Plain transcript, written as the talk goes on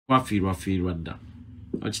wafiirwa dda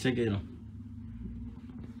okitegeera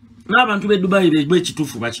n'abantu b'e Dubai bwe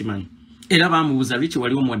kituufu bakimanyi era bamubuuza Richie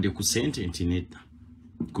wali omuwadde ku ssente nti nedda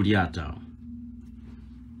kuli ataawo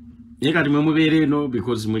naye kati mwe mubeera eno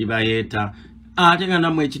because muli bayeeta ate nga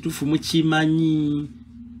nammwe ekituufu mukimanyi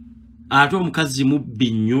ate omukazi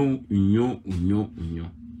mubbi nnyo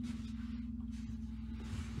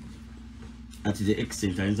ati the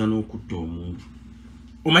extent ayinza n'okutta omuntu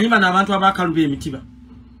omanyi bano abantu abakaluba emitiba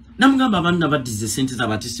namugamba abantu baddize sente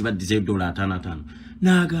z'abatisi baddize $5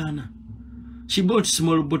 n'agaana she bought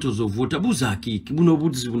small bottles of water buza akiki buno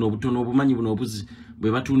obuzi buno obutono obumanyi buno obuzi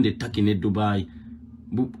bwe batunda ettaki ne Dubai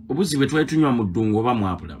obuzi bwe twali tunywa mu ddungu oba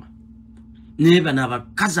mwabulaba neba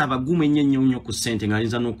n'abakazi abagumu ennyo ku ssente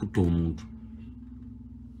ng'ayinza n'okutta omuntu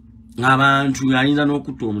abantu ayinza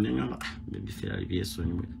n'okutta omuntu ngamba bifeera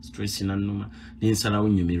byesonyiwe stress nannuma n'ensalawo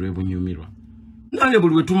nnyumirwe bunyumirwa nange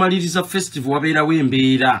buli we tumaliriza festival wabeerawo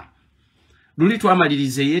embeera luli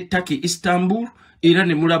twamaliriza ey'ettaki Istanbul era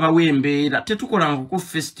ne mulabawo embeera tetukolanga ku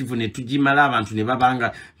festival ne tugimala abantu ne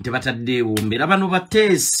babanga tebataddeewo mbeera bano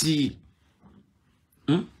bateesi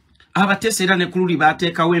abateesi era ne kululi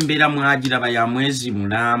bateekawo embeera mwagiraba ya mwezi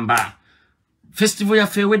mulamba festival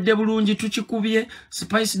yaffe ewedde bulungi tukikubye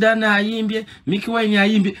Spice Dana ayimbye Mickey Wine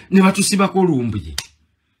ayimbye ne batusibako olumbuye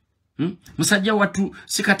musajja watu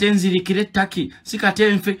sikatenzirikire ettaki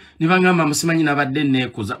sikatenfe ne bangamba musimanyi nabadde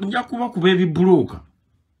neekoza nja kuba kuba ebibulooka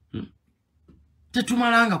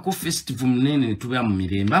tetumalanga ku festival munene ne tubeera mu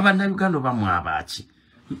mirembe abannayuganda bamu abaaki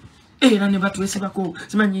era ne batwesibako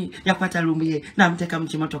simanyi yakwata lumbuye namuteka mu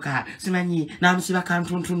kimotoka simanyi namusiba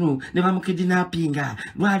kantuntunu ne bamukidinapinga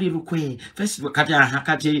lwali lukwe festival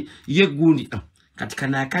kati ye gundi kati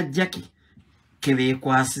kana akajjaki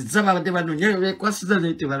kebekwasiza babadde banonye bekwasiza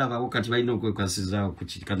nete balabawo kati balina okwekwasiza ku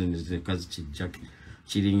kikane ne kazi kijjaki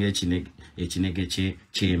kiringa ekinege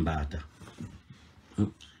kyembaata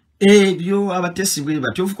ebyo abatesi bwe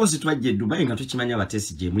batyo of course twajje Dubai nga tukimanya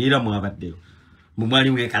abatesi je mulira mu abaddeyo mumwali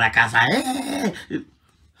wekalakasa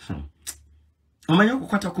omanyi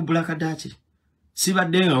okukwata ku Black Dachi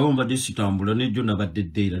sibadde nga womba disitambula ne jona badde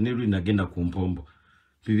ddeera ne luli nagenda ku mpombo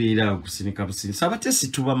bibiira kusinika busini sabatesi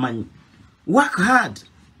tubamanyi work hard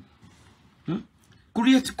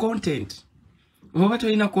create content oba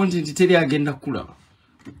toyina content teri agenda kulaba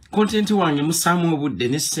content wange musamu obudde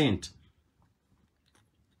ne sente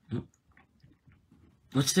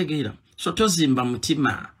okitegeera so tozimba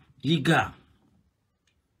mutima yiga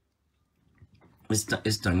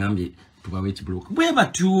Esther ngambye tubawe ekibulooka bwe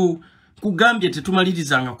batyo kugambye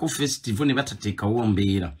tetumalirizanga ku festival ne batateekawo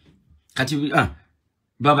mbeera kati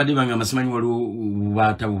babadde bangamba simanyi waliwo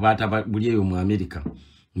bubata buli eyo mu America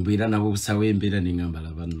mbeera nabo busawo embeera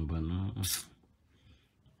nengambala bano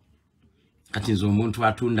kati nze omuntu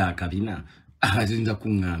atunda akabina azinza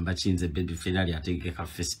kuŋŋamba kiyinza baby Ferrari ategeka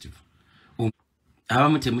festival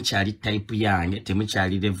abamu temukyali type yange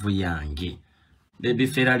temukyali level yange baby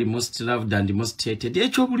Ferrari most loved and most hated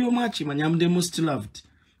ekyo buli omu akimanya am the most loved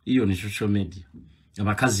iyo ni social media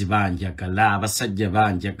abakazi banjagala abasajja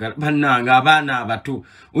banjagala bannanga abaana abato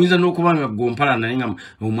oyinza n'okubanga gompala naye nga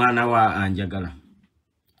omwana wa anjagala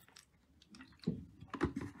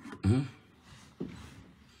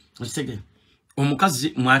osege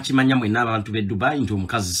omukazi mwakimanya mwena abantu b'e Dubai nti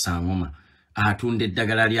omukazi sangoma atunda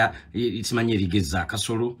eddagala lya simanyi erigeza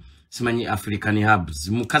akasolo simanyi African Herbs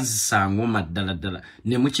mukazi sangoma ddala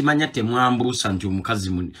ne mukimanya temwambuusa nti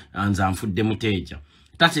omukazi anza nfudde muteeja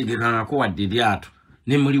tategekangako wadde lyato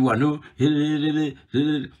ne muli wano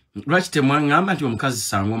lwaki temwaŋŋamba nti omukazi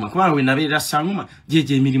sangoma kubanga we nabeera sangoma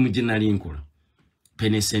gyegyo emirimu gye nali nkola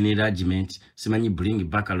penicillin enlargement simanyi bring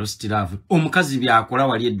back a lost love omukazi byakola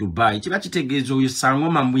wali e Dubai kiba kitegeeza oyo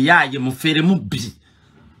sangoma muyaaye mufere mubbi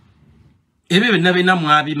ebyo byonna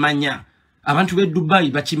mwabimanya abantu b'e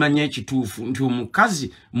Dubai bakimanya ekituufu nti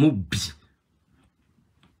omukazi mubbi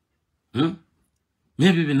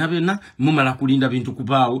maybe byonna mumala kulinda bintu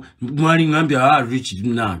kubaawo mwali ngambye Richie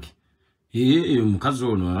nange omukazi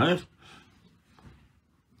ono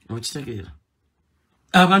okitegeera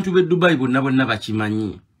abantu b'e Dubai bonna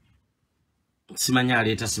bakimanyi simanyi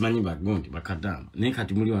aleeta simanyi bagondi bakadama naye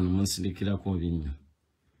kati muli wano munsindikirako binnya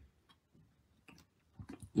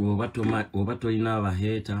oba tolina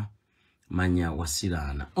abaheeta manya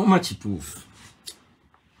wasiraana oma kituufu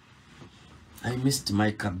I missed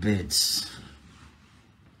my cabbage.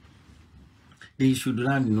 They should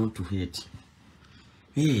learn not to hate.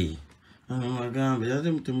 Hey,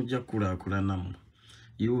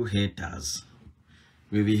 you haters.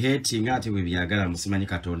 We be hating ati we byagala musimanyi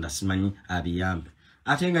katonda simanyi abiyambe.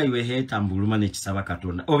 Ate nga iwe hate mbuluma ne kisaba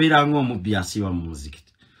katonda. Obera ngo omubbi asiwa mu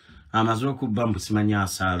muzikiti. amazo kubambu simanya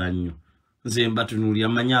asala nnyo nze mbatunulira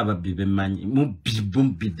manya ababbi bemanyi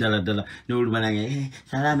mubbi dala ne olumananga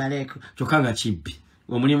salama aleikum chokanga chibbi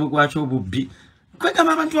omulimu gwacho obubbi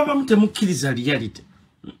kwegamba abantu abamu temukkiriza reality.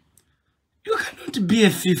 You cannot be a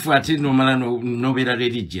thief at no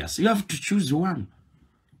religious. You have to choose one.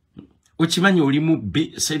 Uchimanyi oli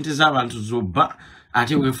mubbi sente z'abantu zoba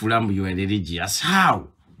ate wefulambu you are religious. How?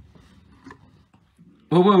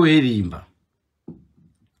 Oba werimba.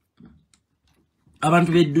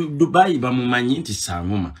 Abantu be Dubai bamumanyi nti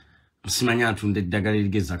sangoma. Musimanya atunde eddagala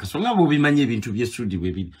erigeza akasonga bo bimanyi ebintu by'essudi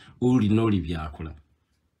bwe biri oli noli byakola.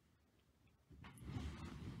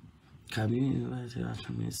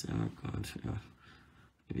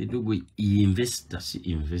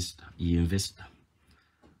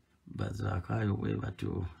 Bazakayo we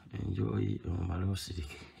to enjoy Malosik.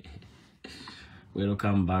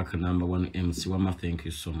 Welcome back, number 1 MC Wama. Thank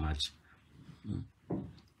you so much.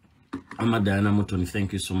 Amadana Mutoni,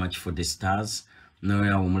 thank you so much for the stars. Now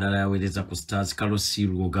ya umulala weleza ku stars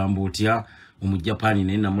Kalosiru ogambo otya umujapani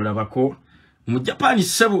nena mulabako. Mujapani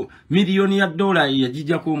sebo milioni ya dola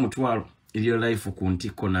yajija ko mutwalo iliyo life ku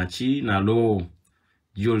ntiko nachi na lo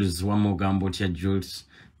Jules wa mogambo tya Jules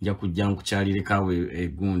nja kujjangu kyalire kawe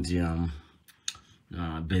egundi ya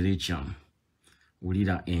Bericham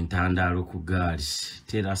ulira entandalo ku gali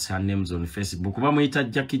tera sa names on Facebook bamuyita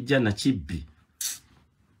Jakijja na Chibbi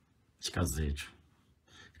kikazecho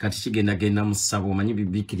kati kigenda musabo manyi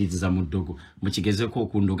bibikiriza mudogo mukigezeko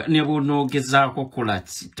okundoga ne bonogezako kola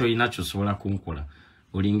toyinacho sobola kunkola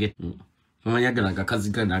olinge mumanyagala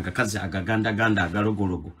akazi agaganda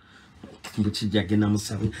agalogologo mbukijagenda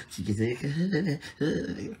musabo kigezeke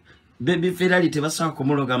baby ferali tebasaba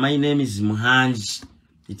kumuloga. My name is Muhanji,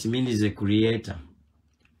 it means a creator.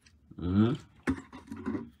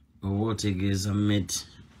 Owotegeza med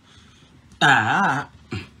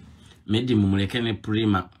Medi mumuleke ne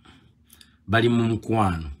Prima bali mu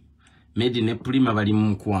mukwano. Medi ne Prima bali mu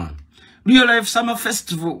mukwano. Real Life Summer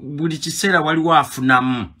Festival buli kiseera wali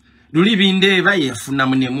wafunamu. Luli binde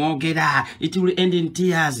bayefunamu ne mwogera. It will end in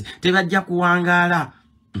tears. Tebajja kuwangala.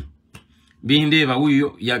 Binde ba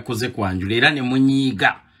huyo yakoze kwanjula era ne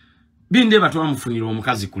munyiga. Binde batwamufunira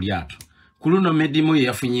omukazi kulyato. Kuluno Medimo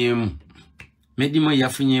yafunyemu. Medimo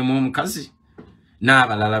yafunyemu omukazi.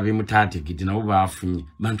 N'abalala bemutategedde nabo bafunye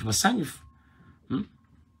bantu basanyufu.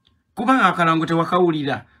 Kubanga akalango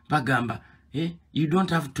tewakawulira bagamba you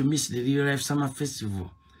don't have to miss the Real Life Summer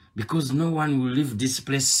Festival because no one will leave this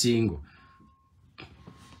place single.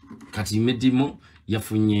 Kati Medimo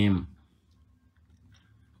yafunyemu.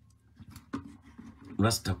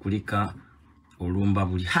 Rasta kulika olumba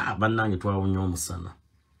buli bannange twawunya omusana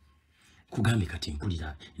kugambe kati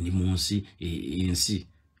mpulira ndi munsi ensi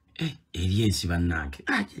eri ensi bannange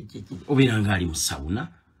obiranga ali musawuna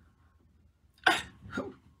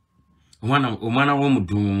omwana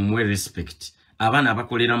w'omuddumu mumwe respect abaana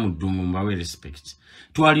abakolera mu ddungu mbawe respect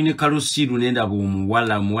twaline Kalosiru nendaba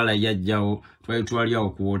omuwala yajjawo twali awo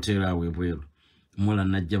ku hotel awe bweru omuwala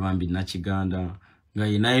najja bambi nakiganda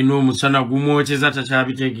nga naye n'omusana gumwokyeza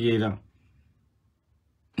takyabitegeera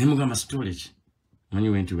nemugamba storage manyi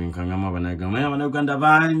wenti wenkangama abanauganda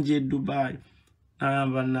bangi Dubai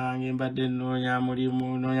bannange mbadde noonya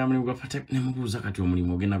mulimu gafata nemubuuza kati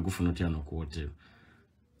omulimu ogenda gufuna otya ku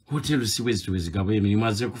hotel siwezigaba emirimu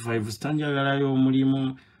azze ku 5 star njagalayo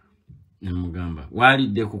omulimu nemugamba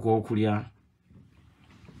walidde kukokulya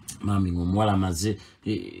mami ngomwala maze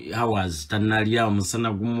hours tanalya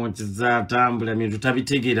omusana gumwokyeza atambula bintu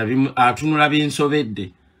tabitegeera atunula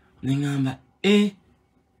binsobedde nengamba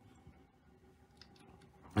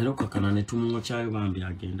alokakana ne tumwokyayo bambi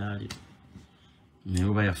agenda ali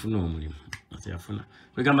neoba yafuna omulimu atayafuna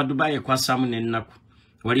kwegamba Dubai ekwasamu n'ennaku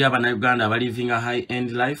wali abannayuganda abalivinga high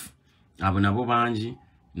end life abo nabo bangi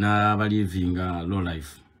n'abalivinga low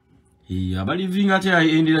life abalivinga ate high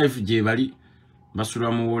end life gye bali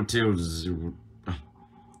basula mu hotels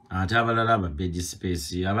ate abalala ba bed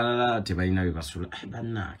space abalala tebalina bye basula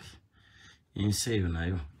bannange ensi eyo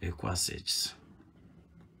nayo ekwasa ekisa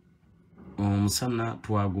omusana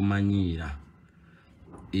twagumanyiira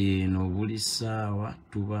eno buli ssaawa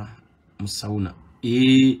tuba mu sauna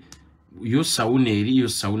yo sauna eri yo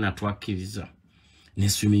sauna twakkiriza ne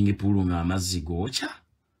swimming pool ng'amazzi gookya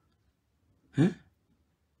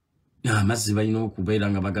amazzi balina okubeera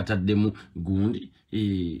nga bagataddemu gundi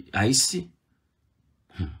ice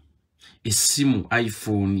esimu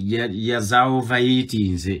iPhone yaza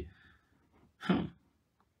overheatinze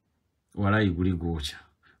walayi guli gookya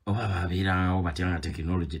oba babeerangawo batya nga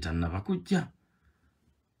technology tannaba kujja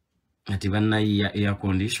ati bannayiya air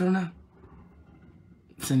conditioner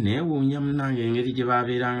Neewuunya munnange engeri gye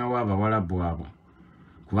baabeerangawo abawalabu abo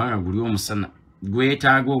kubanga guli omusana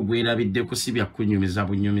gwetaaga ogwerabiddeko si bya kunyumiza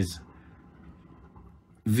bunyumiza.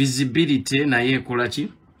 Visibility naye ekola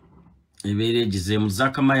ki ebeera egizeemu.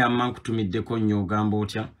 Zakama yamma nkutumiddeko nnyo ogamba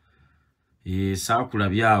otya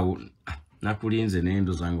saakulabyawo nakulinze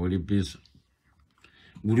n'endoza ng'oli biso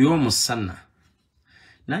guli omusana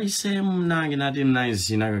nayiseemu nange nate naye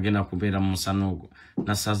sina kagenda kubeera mu musana ogwo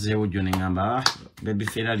nasazeewo gyo ne ngamba baby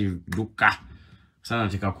Ferrari dukka sana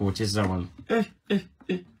tekakookyeza wano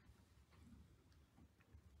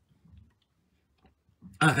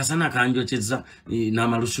akasana kanjokyeza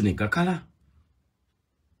n'amalusu ne gakala.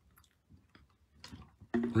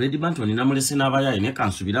 Lady Banton namulese n'abayaye ne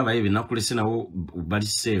kansubira abaye benakulese nawo bali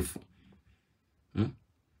safe.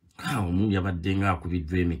 Omuntu yabadde nga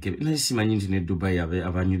akubiddwa emikebe naye simanyi nti ne Dubai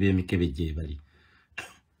abanywi b'emikebe gye bali.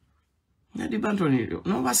 Lady Banton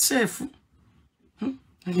noba safe.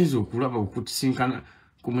 Nagenza okulaba okutisinkana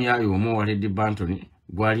ku muyaye omu wa Lady Banton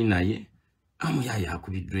gwali naye amuyaye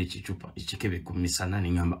akubiddwa ekicupa ekikebe ku misana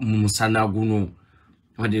ne ngamba mu musana guno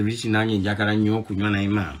wadde Richie nange njagala nnyo okunywa naye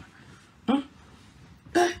maama.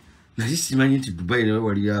 Nali simanyi nti Dubai nawe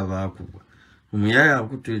wali abaakubwa. Omuyaye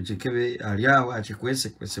akutte ekikebe ali awo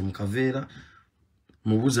akikwese mu kaveera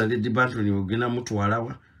mubuuza Lady Banton ogenda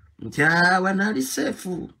mutwalawa nti awa nali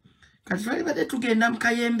seefu kati twali badde tugenda mu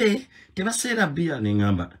kayembe tebaseera bbiya ne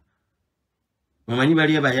ngamba omanyi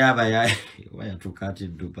bali abayaye wayatuuka ati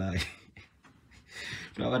Dubai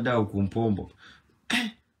twabadde awo ku mpombo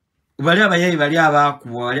bali abayaye bali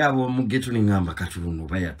abaakubwa bali ab'omu ghetto ne ngamba kati luno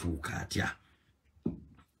bayatuuka atya.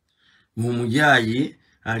 Mumujayi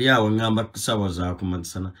ali awo ngamba sawa za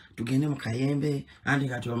kumansana tugende mu kayembe andi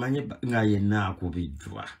kati omanye nga yenna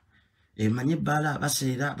akubiddwa emanye bala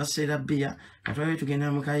baseera bbiya kati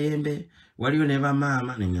tugenda mu kayembe waliyo ne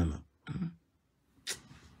bamaama ne ngamba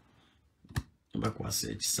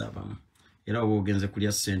bakwasa ekisabamu era oba ogenze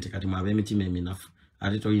kulya ssente kati mu ab'emitima eminafu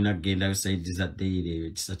ate tolina kugendayo saidi za dayiri eyo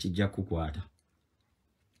ekisa kijja kukwata.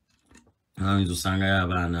 Ayinza osangayo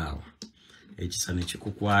abaana awo ekisa ne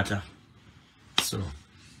kikukwata. So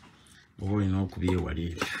oba olina okubyewala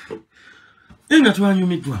ebyo nga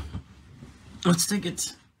twanyumiddwa. Let's take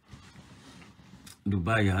it.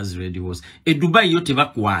 Dubai has ready was. Dubai yo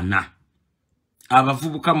tebakwana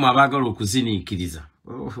abavubuka mu abaagala okuziniikiriza.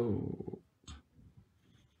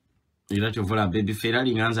 Era kyovola baby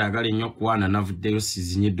Ferrari nganza agala ennyo okwana navuddeyo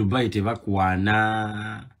sizinye. Dubai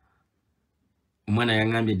tebakwana. Omwana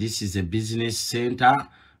yangambye this is a business center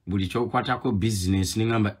buli kyokwatako business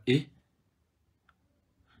ningamba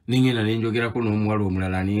ningenda nenjogerako n'omuwala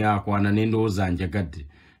omulala niyakwana nendowooza njagadde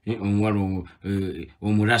omuwala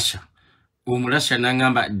omurasha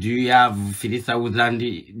nangamba do you have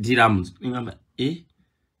 3,000 dirhams ningamba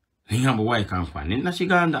ningamba why kankwane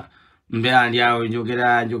nakiganda mbe andi awo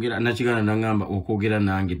njogera nakiganda nangamba okwogera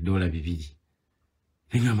nange $2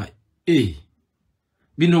 ningamba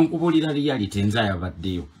bino nkubulira reality nza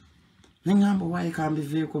yabaddeyo ningamba why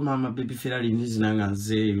kambiveeko mama baby Ferrari nizinanga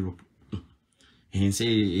nze Europe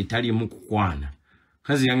ense etali mu kukwana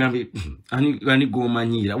kazi yangambye ani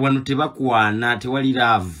gomanyira wano tebakwana tewali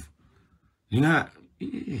love ninga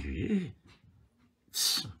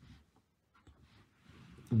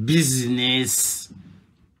business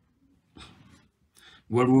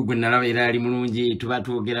waliwo gwe nalaba era ali mulungi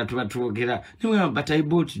tubatwogera nimwe but I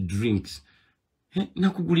bought drinks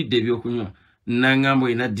nakugulidde ebyokunywa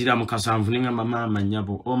nangamba inaddira mu kasanvu ningamba maama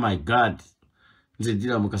nyabo oh my god nze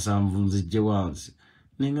ddira mu kasanvu nzijje wansi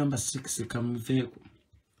ningamba 6 kamuveeko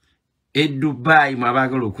Dubai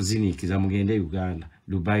mwabaagala okuziniikiza mugende Uganda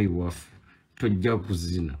Dubai wafu tojja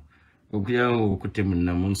kuzina okuyawo okutte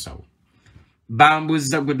munnamunsawo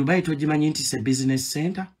bambuza gwe Dubai togimanyi nti se business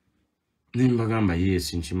center nimbagamba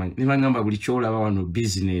yes nkimanyi nimbagamba buli kyolaba wano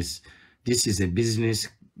business this is a business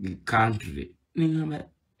country ningamba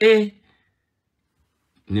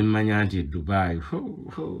nimmanya nti Dubai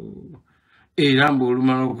era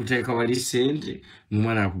mbolumala okuteeka wali sente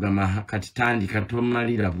mwana akugamba kati tandika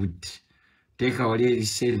tomalira budde teeka wali eri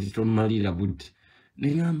sente tomalira budde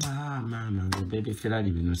ningamba mama baby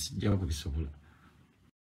Ferrari bino sijja kubisobola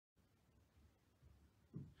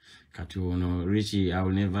kati ono Richie I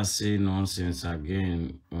will never say nonsense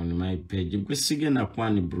again on my page gwe sigenda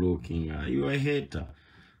kwani blocking you a hater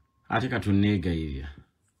ate katunegayirira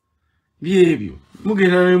byebyo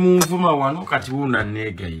mugenda ne munvuma wano kati wuna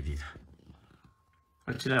negayirira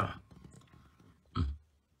akiraba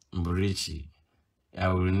Richie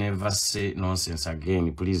I will never say nonsense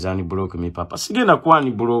again please unblock me papa sigenda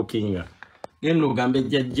kwani blocking genda ogambe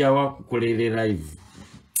jjajja wa kukolera live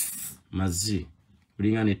mazi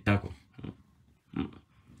kulinga nettako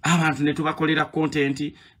abantu ne tubakolera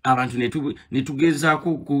content abantu ne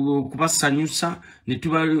tugezaako kubasanyusa ne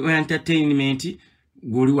tuba entertainment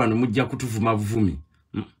goli wano mujja kutuvuma buvumi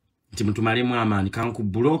nti mutumalemu amaani kanku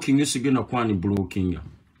blocking sigena kwani blocking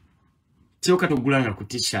tio katogulanga ku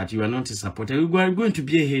t-shirt you are not a supporter you are going to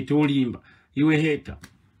be a hater olimba you a hater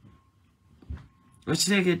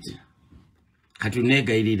ochegete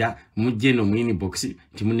katunegayirira mujje no mwini box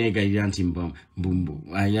timunegayirira nti mbumbu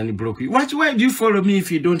yani block you why do you follow me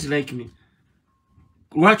if you don't like me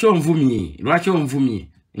lwaki onvumye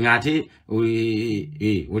ngate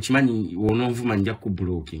ochimanyi wonomvuma nja ku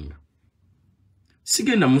blocking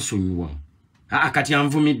sigenda musonyiwa akati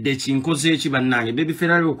anvumidde kinkoze eki bannange baby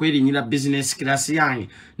Ferrari okwerinyira business class yange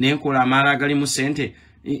nenkola amala gali mu sente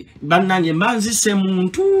bannange mbanzise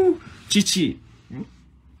muntu chichi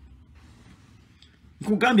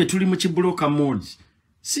nkugambye tuli mu kibloka mode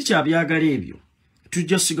si kyabyagala ebyo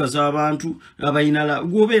tujja sigaza abantu abayinala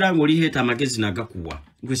gwobeera ng'oli heta amagezi nagakuwa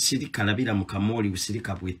gwe sirika labira mu kamoli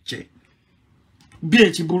usirika bwecce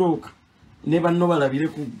bye kibloka ne banno balabire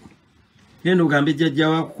ku neno gambe jjajja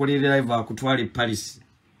wakukolera live akutwale Paris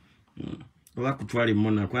oba kutwale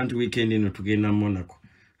Monaco anti weekend eno tugenda Monaco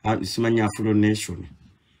simanya Afro Nation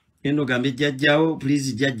neno gambe jjajjao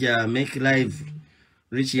please jjajja make live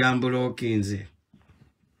Richie ambolokinze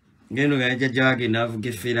ngeno ga jjajja wage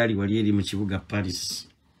navuge Ferrari wali eri mu kibuga Paris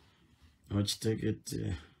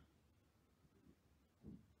ochitekete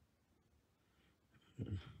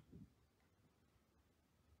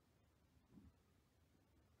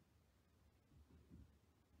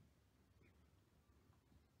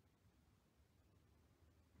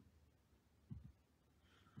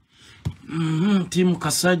team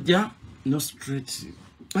kasajja no straight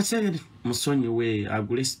wachagede musonyi we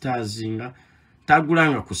agule stars nga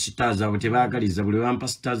tagulanga ku stars abo tebagaliza buli wampa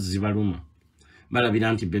stars zibaluma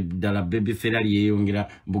balabira nti dala baby Ferrari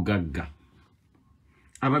yeyongera bugagga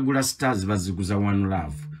abagula stars baziguza one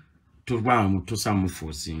love tubamu tusamu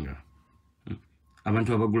forcinga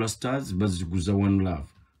abantu abagula stars baziguza one love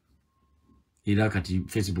ila kati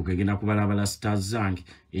Facebook egenda kubalabala stars zange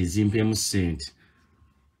ezimpe mu sente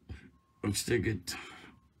Ochitegete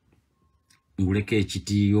nguleke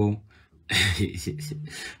ekitiyo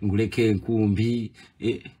nguleke enkumbi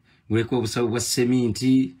nguleke obusawo bwa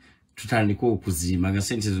seminti tutandika okuzima nga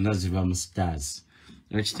sente zonna ziva mu stars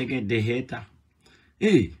ochitegedde heta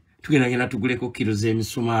tugenda tuguleko kilo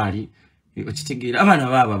z'emisumaali ochitegera abana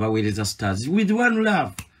baba baweereza stars with one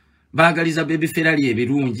love baagaliza baby Ferrari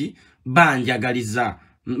ebirungi banjagaliza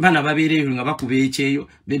bana babeereyo nga bakuba ekyeyo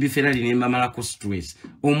baby Ferrari ne mamalako stress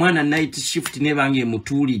omwana night shift ne bange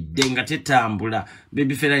mutulidde nga tetambula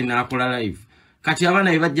baby Ferrari nakola live kati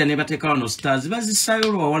abana bajja ne bateka wano stars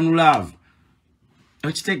bazisayo lwa one love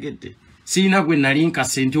ochitegedde sina gwe nalinka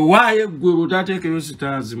sente waye gwe utatekeyo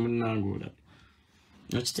stars munangola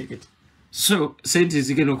ochitegedde so sente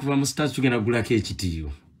zigenda okuva mu stars tugenda gulako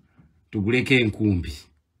ekitiyo tuguleke enkumbi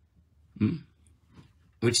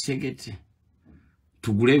ochitegedde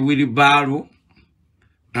tugule wheelbarrow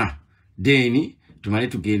deni tumale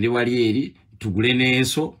tugende wali eri tugule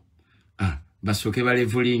n'enso basoke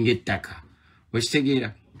balevulinga ettaka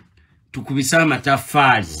wekitegeera tukubisa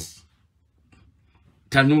amataffaali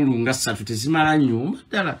tanulu nga 3 tezimala nyumba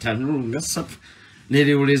ddala tanulu nga 3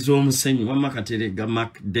 nerewoleza omusenyu wamma katerega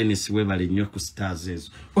Mark Dennis webale nnyo ku stars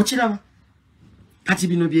ezo okiraba kati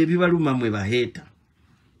bino bye bibaluma mwe baheeta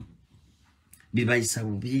bibayisa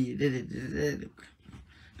bubi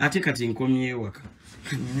ate kati nkomye waka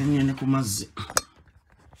nyene kumazzi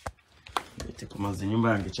ate kumazzi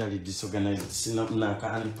nyumba yange chali disorganized sina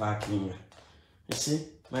naka unpacking you see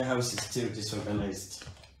my house is still disorganized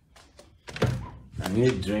I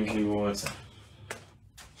need drinking water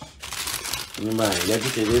nyumba yange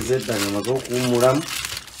yakiteleze danga mazokuumulamu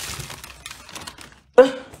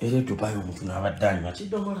ere tupayo omuntu n'abaddanyi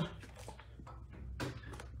makidomola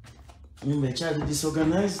nyumba ekyali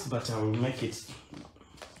disorganized but I will make it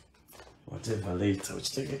whatever later.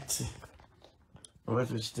 Which take it?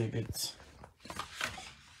 Which take it?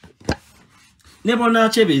 Nebona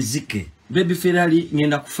chebe zike. Baby Ferrari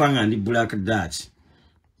ngenda kufanga ndi Black Dutch.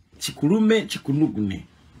 Chikulume chikunugune.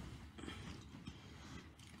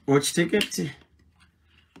 Which take it?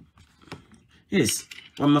 Yes.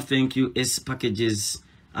 Wama thank you. S packages.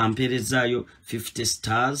 Amperezayo 50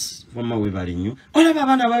 stars. Wama webali nyu. Ola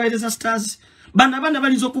babana bawereza stars. Bana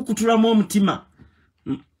balizo kukutula mu omutima.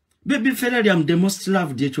 Baby Ferrari am the most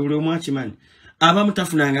loved yechole omwachi man aba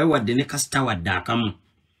mutafunanga wadde ne kasta wadde akamu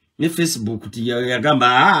ne Facebook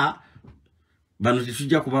yagamba bano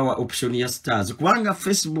tujja kubawa option ya stars kubanga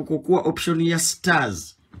Facebook okuwa option ya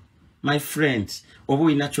stars my friends obo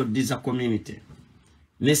inacho diza community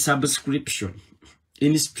ne subscription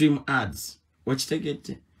in stream ads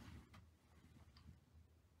wakitegedde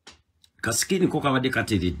kaskini ko kabadde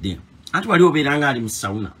kateredde ati wali obeeranga ali mu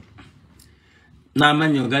sauna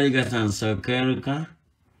n'amanyo gali gatansakerka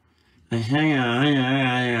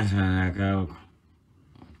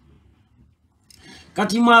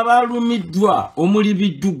kati mwabalumiddwa omuli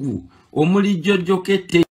biddugu omuli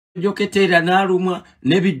jjojjoketera n'alumwa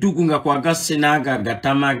n'ebiddugu nga kwagasse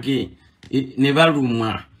n'agatamage ne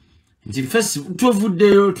balumwa nti first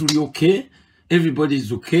tuvuddeyo tulyoke everybody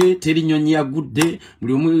is okay teri nyonyi yagudde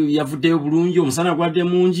buli omu yavuddeyo bulungi omusana gwadde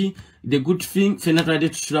mungi the good thing fena twadde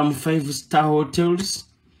tusula mu 5-star hotels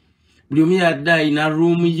buli omu yadde alina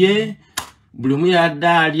room ye buli omu yadde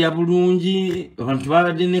alya bulungi abantu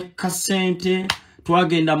babadde ne kasente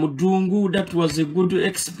twagenda mu ddungu that was a good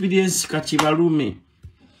experience kati balume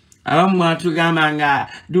abamu atugamba nga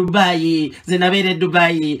Dubai ze nabeere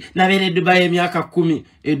Dubai emyaka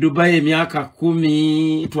 10 Dubai emyaka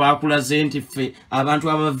 10 twakulaze nti ffe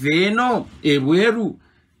abantu abaveeno ebweru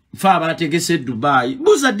fe abategese Dubai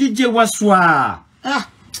buza DJ waswa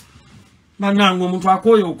manango omuntu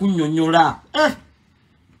akoyo okunnyonnyola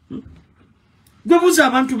gwe buza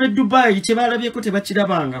abantu be Dubai kyebalabyeko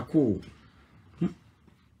tebakirabangako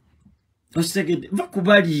osegede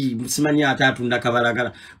vakubali musimanya atatunda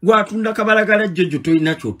kabalagala gwatunda kabalagala jjojo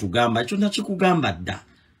toyina kyotugamba ekyo nakikugamba dda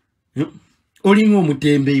olinga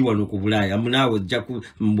omutembeyi wano ku Bulaaya munaawe ojja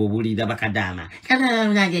mbobulira bakadama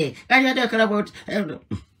kananage kaliade kalabot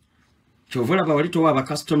chovola bawali towa ba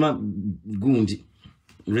customer gundi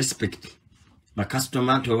respect ba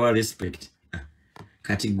customer towa respect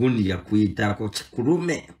kati gundi ya kuitako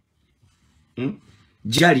kikurume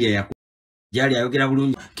jali ayogera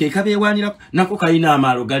bulungi ke kabewanira nako kalina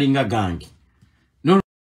amalo galinga gangi no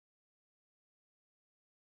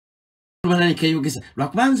manani kayogesa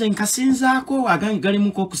lwakubanze nkasinzaako agangi gali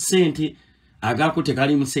muko ku sente agako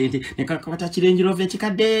tekali mu sente nekakata kirenjiro ve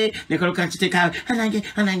kikade nekaloka kiteka anange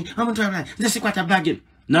omuntu abana nze kwata bage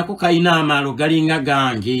nako kalina amalo galinga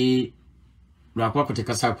gangi lwakwako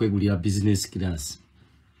tekasa kwegulira business class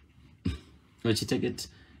wachitegete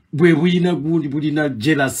bwe bulina gundi bulina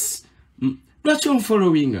jealous. Watch on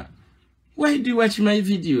following. Why do you watch my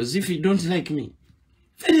videos if you don't like me?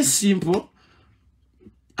 Very simple.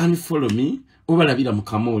 Unfollow me. Obalabira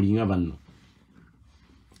mukamoli ngabano.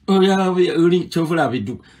 Oya uli chovola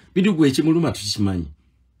bidugu. Bidugu ekimuluma tukimanyi.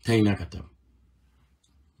 Taina katamu.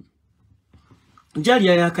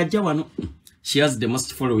 Jalia yakajja wano. She has the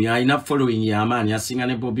most following. Enough following ya amani asinga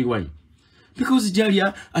ne Bobby Wine. Because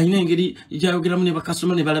Jalia ayina engeri jayogera mu ne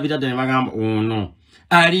bakasoma ne balabira ddala bagamba oh no.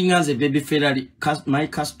 Alingaze baby Ferrari, my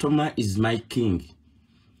customer is my king.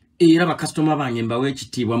 Era ba customer bange mbawe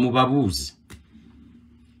ekitibwa mu babuzi.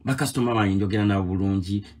 Ba customer bange njogera na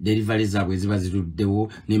bulungi, delivery zabwe ziba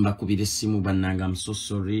ziruddewo, nemba kubire simu bananga I'm so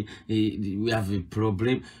sorry, we have a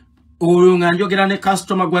problem. Olunga njogera ne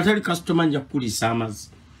customer gwatali customer nja kulisa amazi.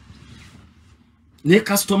 Ne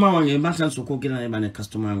customer wange mbata nsokogera ne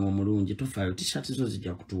customer wange omulungi tofayo t-shirt zo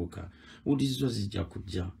zijja kutuuka. Udi zo zijja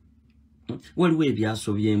kujja. Waliwo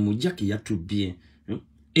ebyasobye mu Jackie yatubye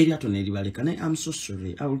eryato neribaleka naye I'm so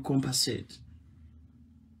sorry I will compensate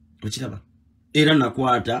okiraba era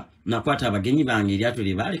nakwata abagenyi bange eryato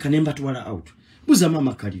libaleka nemba tuwala out buza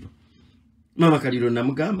mama kaliro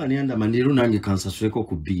namugamba neyanda mandiro nange kansasweko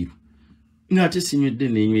ku biru ngate sinywedde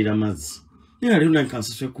nenywera mazzi nero nange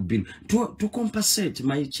kansasweko ku biru to compensate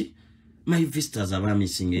my visitors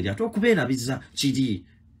abamising eryato okubeera biza kiri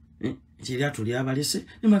Chiriatu lyabalese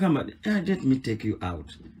nimagamba let me take you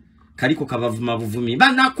out kaliko kabavuma buvumi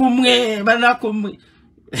banakumwe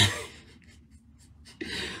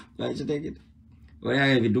bachitegete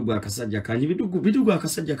oya bidugu akasajja kanyi bidugu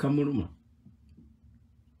akasajja kamuluma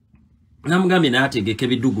namugambe nategeke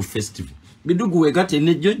bidugu festival bidugu wegate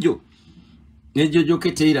nejojo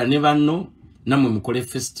keteira ne banno namwe mukole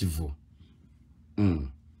festival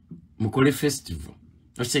mukole festival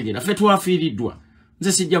osegera fetu afiridwa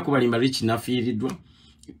nze sijja kubalimba Richie nafiiridwa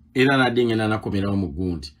era nadengena nakomerawo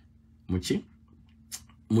mugundi muki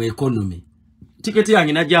mu economy tiketi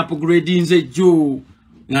yange najja upgrade nze jo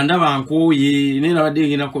ngandaba nkoye nena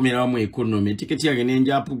badengena komerawo mu economy tiketi yange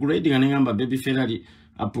nenja upgrade nga ngamba baby Ferrari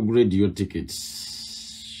upgrade your tickets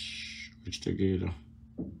kukitegera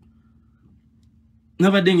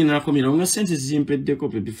nabadengena nakomerawo nga sente zimpeddeko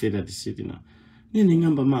baby Ferrari sitina nene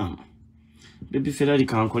ngamba mama baby Ferrari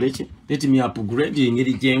kankoleke let me upgrade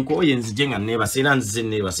ingeri jenko yenzije nga neba sera nzize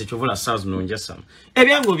neba sechovola sales nonja sama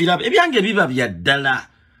ebyange biba byaddala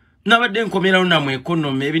nabadde nkomerawo na mu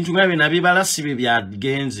economy ebintu ngabe nabibala sibe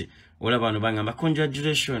byagenze olaba bano bangamba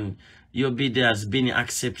congratulations your bid has been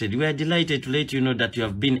accepted. We are delighted to let you know that you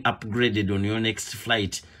have been upgraded on your next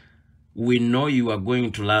flight. We know you are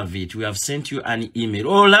going to love it. We have sent you an email.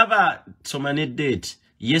 Oh, lava, so many date.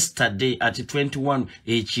 Yesterday at 21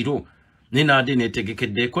 Echiro. Nina adine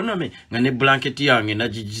tegekede economy. Ngane blanket yange na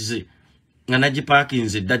jijize. Nganaji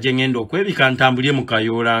parkinze dajengendo kwebi kantambulie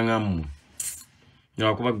mukayola ngamu.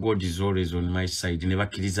 Nwakuba God is always on my side. Never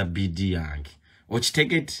kiliza BD yange.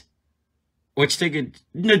 Ochiteket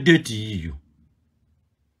ne date yiyo.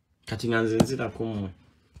 Kati nganze nzira kumwe.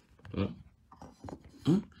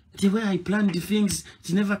 The way I planned the things, it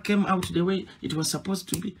never came out the way it was supposed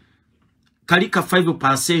to be. Kalika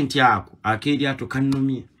 5% yako, akedi ato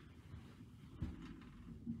kanumie.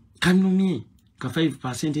 Kanumie, ka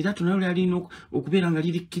 5%, itato na ule alino okubera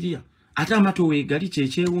ngalili kilia. Ata amato wegali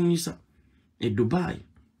cheche unisa. Dubai.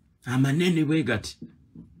 Amanene wegati.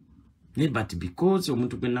 But because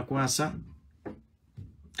omuntu kwena kwasa.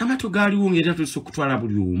 Amato gali ungera tusokutwala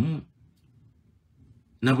buli umu.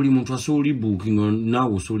 Na buli muntu asoli booking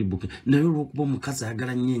nawo asoli booking nayo lokuba mukazi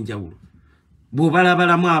agala nyenjawulo bo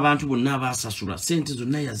balabalamu abantu bonna abasasula sente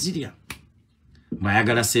zonna yazirya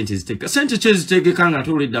bayagala sente ziteka sente chezitegeka nga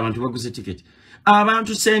toledde abantu baguze ticket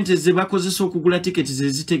abantu sente ze bakozesa okugula ticket ze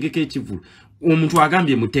zitegeka ekivulu omuntu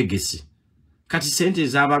agambye mutegesi kati sente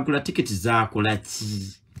z'abagula ticket zakola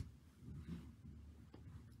ki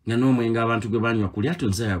nga n'omwenga abantu gwe banywa kulya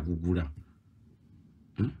tonza yagugula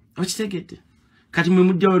okitegete kati mwe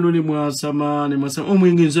mujja wano ne mwasama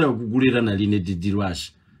omwenge nzo yakugulira nali ne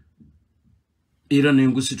didirwash era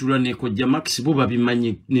nengusitula ne kojja max bo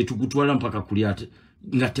babimanye ne tukutwala mpaka kulyate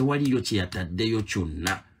nga tewali yo kye yataddeyo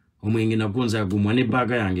kyonna omwenge nagonza yagumwa ne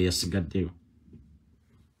baga yange yasigaddeyo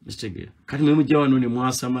mistake kati mwe mujja wano ne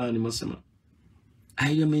mwasama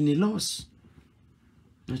I am in loss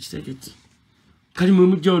it. Kati mwe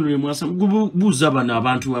mujja wano ne mwasama buza bana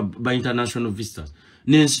abantu ba international visitors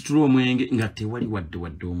nensitula omwenge nga tewali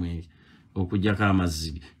wadde omwenge okujjako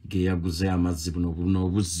amazzi ge yaguze amazzi buno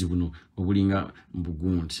obuzzi buno obulinga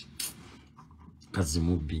mbugundi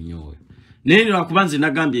kazimu binyoyo naye lwakubanze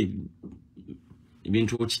nagambye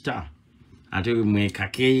ebintu okita ate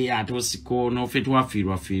mwekake ate osikono ffe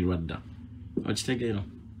twafiirwa dda okitegeera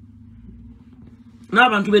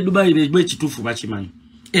n'abantu b'e Dubai b'ekituufu bakimanyi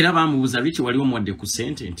era bamubuuza Richie wali omuwadde ku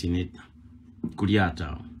sente nti nedda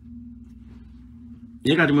kulyataawo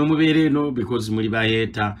yekati mwe mubeere no because muli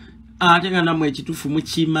bayeeta ate nga namwe ekituufu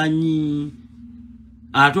mukimanyi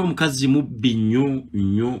ate omukazi mubbi nnyo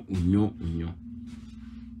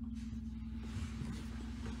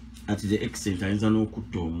ati the extent ayinza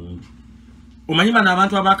n'okutta omuntu omanyi bano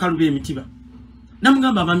abantu abakaluba emitiba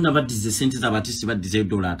namugamba abantu nabaddize sente z'abatisi baddize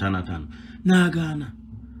 $5 n'agaana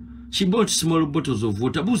she bought small bottles of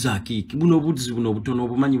water buza akiki buno obuzzi buno obutono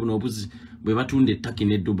obumanyi buno obuzzi bwe batunda ettaki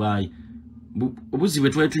ne Dubai obuzi bwe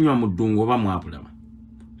twali tunywa mu ddungu oba mwapulaba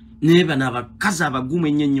neba n'abakazi abagumu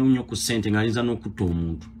ennyo ku ssente ng'ayinza n'okutta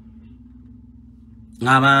omuntu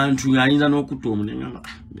ng'abantu ng'ayinza n'okutta omuntu ngamba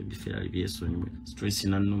bebifeera byesonyiwe stress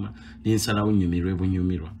nannuma n'ensalawo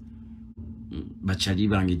bunyumirwa bakyali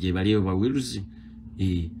bange gye baliyo bawiruzi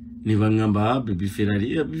ne baŋŋamba bebifeera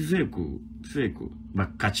bifeeko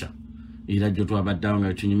bakaca era gyo twabaddawo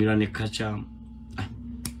nga tunyumirwa ne kaca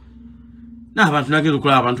n'abantu nagenda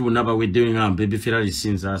okulaba abantu bonna baweddeyo nga bebifeera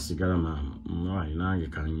lisinza asigala mama nange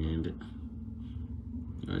kangende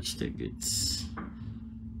okitegeti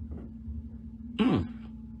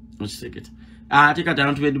ate kati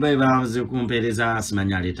abantu b'e Dubai bamaze kumpeereza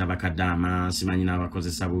simanyi aleeta bakaddaama simanyi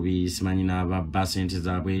n'abakozesa bubi simanyi n'ababba sente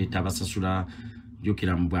zaabwe tabasasula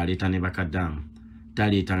jjukira mu bwaleeta ne bakaddaama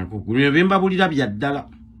taleetangako bino bye mbabulira bya ddala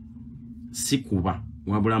si kuba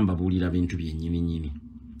wabula mbabuulira bintu byennyininyini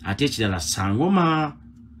ate ekirala sangoma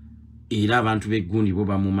era abantu b'eggundi bo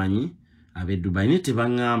bamumanyi ab'e Dubai ne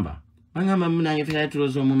tebaŋŋamba munange fera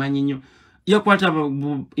tulooza omumanyi nnyo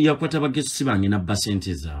yakwata bagesisi bange nabba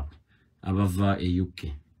sente zaabwe abava e UK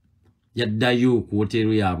yaddayo ku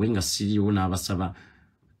woteero yaabwe nga siriwo n'abasaba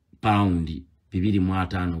paundi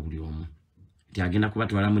 250 buli omu nti agenda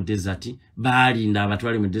kubatwala mu desert baalinda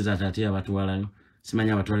abatwale mu desert ate abatwalayo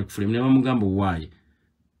simanyi abatwale ku fulemu ne bamugamba owaaye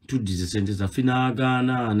tuddize sente zaffe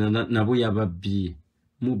n'agaana nabo yababbi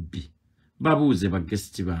mubbi babuuze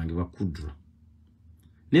bagesiti bange bakudro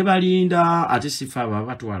ne balinda ate sifa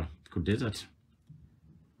abatwala ku desert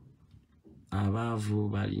abaavu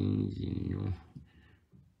balingi nnyo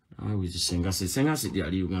awizi sengasi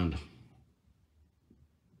yali Uganda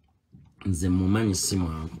nze mumanyi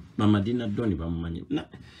simwangu Mamadina Doni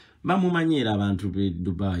bamumanyi era abantu b'e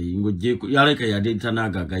Dubai ng'ogyeko yaleka yadeeta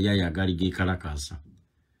n'agaga yayagali geekalakaasa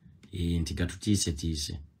nti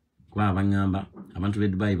gatutiise Kwa abangamba abantu be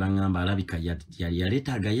Dubai bangamba alabika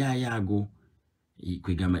yaleta agayayago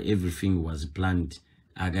kwegamba everything was planned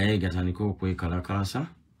agaye gataniko okwekalakasa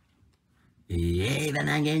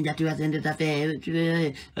banange njatu yazende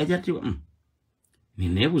tafe ajatu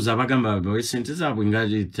ninebuza bagamba bawe sente zaabwe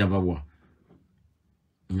ngaje tabawa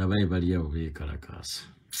ngabaye bali yawo bekalakasa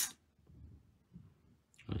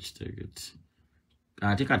it.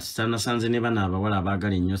 Ate kati sana sanze ne bana abawala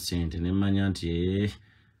abagala ennyo sente ne mmanya nti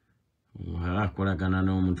akolagana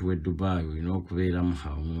n'omuntu we Dubai olina okubeera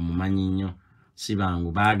mumanyi nnyo si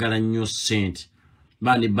bangu baagala nnyo sente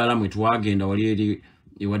bani balamu twagenda wali eri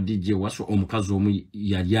ewa DJ waso omukazi omu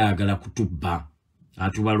yali agala kutubba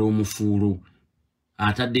atubala omufuulu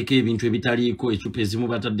ataddeko ebintu ebitaliiko ecupa ezimu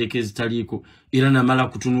bataddeko ezitaliiko era namala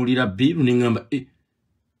kutunulira biiru ne ngamba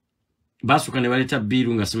basuka ne baleta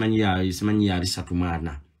biiru nga simanyi yali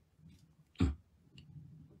 3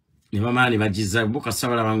 ne bamani bajiza boka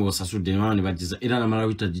sabala bango osasudde ne bamani bajiza era namala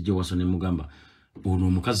wita DJ waso ne mugamba ono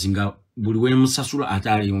omukazi nga buli we musasula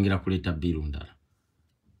atali yongera kuleta biiru ndala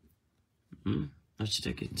let's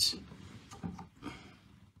take it.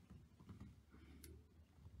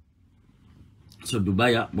 So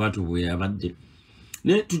Dubai watu bwe yabadde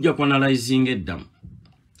ne tujja ku analyzing edda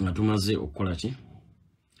nga tumaze okukola ki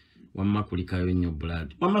wamma kulikayo nnyo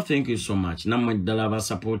blood mama thank you so much namwe ddala aba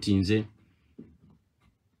supporting nze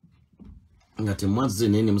nga temwazze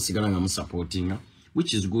nene musigala nga musupportinga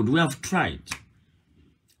which is good. We have tried.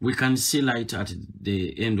 We can see light at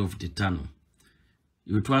the end of the tunnel.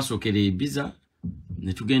 Yutwasokere biza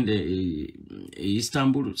ne tugende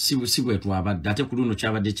Istanbul sibu twabadde ate kuluno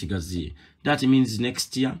kyabadde kigaziye. That means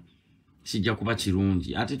next year sijja kuba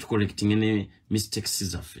kirungi ate tu correcting ne mistakes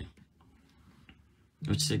zaffe.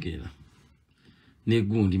 Okitegera ne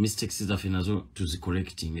gundi mistakes zaffe nazo tuzi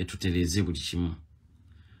correcting etutereze buli kimu.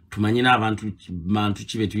 Tumanyina abantu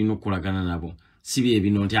kibe tulina okukolagana nabo sibi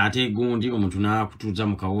ebino nti ate gundi omuntu nakutuza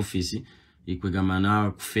mu ka office ikwegama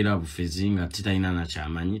na kufera bufezi nga titalina na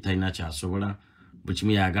kyamanyi talina kyasobola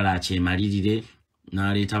bukimu yagala akyemalirire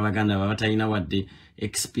naleeta abaganda babatalina wadde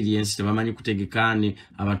experience tebamanyi kutegekane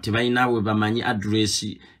abantu tebalina we bamanyi address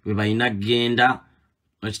we balina genda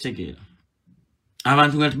okitegeera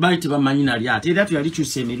abantu nga tebamanyi nalyato eryato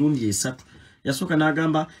yalikyusa emirundi 3 yasoka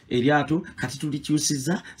nagamba eryato kati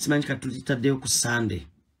tulikyusiza simanyi kati tulitaddeyo ku Sunday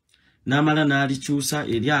namala nalikyusa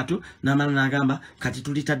eryato namala nagamba kati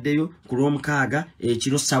tulitaddeyo ku Lwomukaaga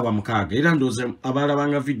ekiro sawa 6 era ndoze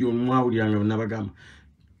abalabanga video mwawuliranga nabagamba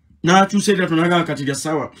nakyusa eryato nagamba kati lya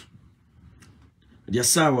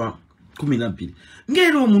sawa 12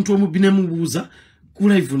 ngero omuntu omubine mubuuza ku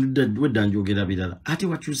live wedda njogera birala ate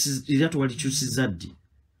wakyusiza eryato walikyusiza ddi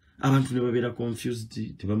abantu ne babeera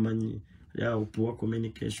confused tebamanyi ya poor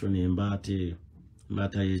communication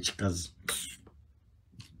embata y'ekikazi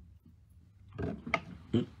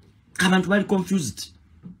abantu bali confused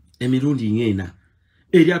emirundi ngena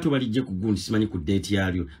eryato balijje ku gundi simanyi ku date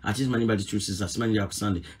yalyo ate simanyi balikyusiza simanyi ya ku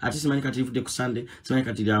Sunday ate simanyi kati livudde ku Sunday simanyi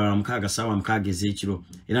kati lya 6 sawa 6 ez'ekiro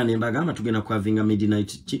era ne mbagamba tugenda ku havinga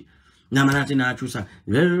midnight ki namala ate nakyusa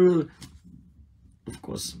of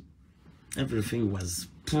course everything was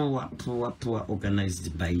poor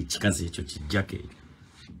organized by kikazi ekyo kijjake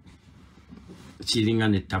kiringa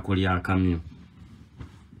n'ettako lya kamyo.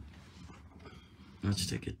 Let's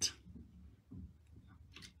take it.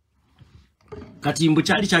 Katimbu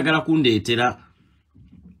kyali kyagala kundeetera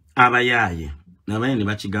abayaaye nabaye ne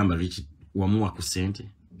bakigamba Richie wamuwa ku sente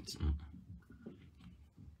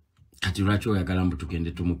kati lwaki oyagala mbu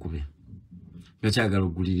tugende tumukube nga kyagala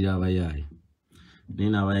okugulirira abayaaye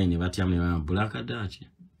nina abayaaye ne batyamu ne bambulakadaki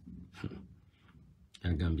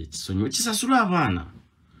yagambye kisonyiwa kisasula abaana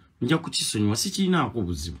nja kukisonyiwa sikirinaako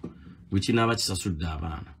buzibu bwekinaaba kisasudde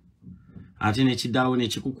abaana ate nekidaawo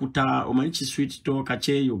nekikukuta omanyi kisweet talk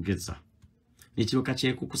kyeyogeza nekiroka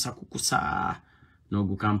kyekukusa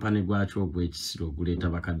n'ogukampani gwakyo ogw'ekisiro oguleeta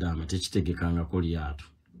bakadaama tekitegekangako lyato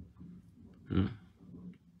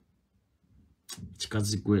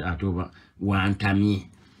kikazi gwe ate oba wantamye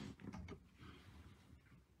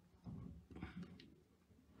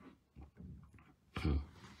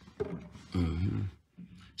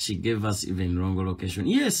she gave us even wrong location.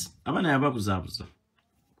 Yes, abana yababuzabuza.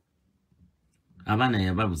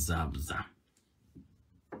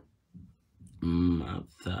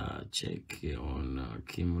 Martha check on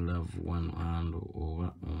Kim Love 1 hand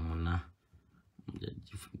over on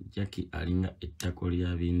Jackie alinga ettako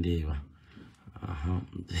lya bindeeba.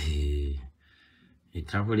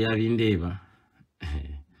 Ettako lya bindeeba.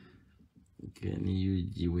 Can you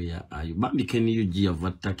G where are you? Bambi can you G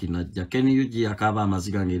avataki najja. Can you G akaba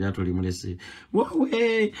amaziga ng'eryato limulese.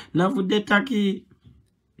 Wowe navudde taki.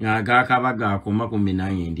 agakabaga akoma kumbe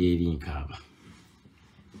nange ndi erinkaba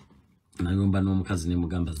nayomba n'omukazi ne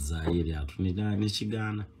mugamba zaye lyatu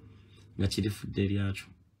nekigana nga kirifudde lyatu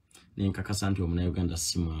nenkakasa nti omunauganda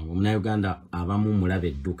simwangu omunauganda abamu mulabe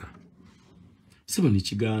edduka sibo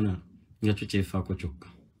nekigana nga kyo kyefaako kyokka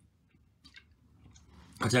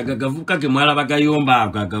kati agagavubuka ge mwala bagayomba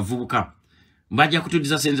ago agavubuka mbajja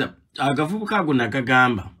kutudiza senza agavubuka ago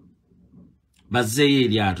nagagamba bazzeeyo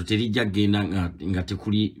eryato terijja genda nga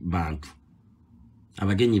tekuli bantu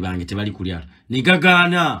abagenyi bange tebali ku lyato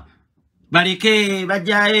negagaana baleke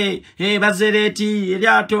bajjaye bazereti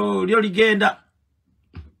eryato lyo ligenda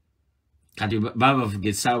kati babavuga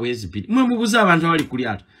essaawa ezibiri mwe mubuza abantu abali ku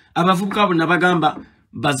lyato abavubuka bonna bagamba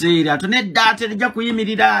bazzeeyo eryato nedda terijja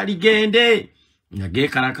kuyimirira ligende nga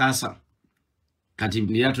geekalakaasa kati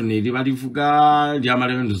eryato neriba livuga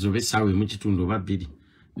lyamalayo ndozoba essaawa emu kitundu oba bbiri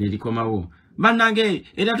nerikomawo bannange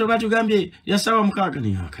eryato batugambye lyasaawa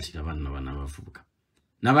 6 kati abanna bana bavubuka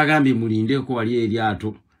nabagambye mulindeeko wali eryato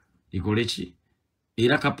likole ki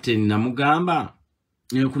era kapiteni namugamba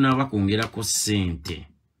kunaba kwongerako ssente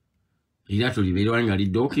eryato libeere wali nga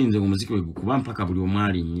lidookinze omuziki we gukuba mpaka buli omu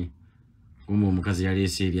alinnye kumbe omukazi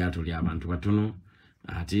yaleese eryato ly'abantu batono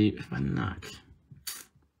ate bannange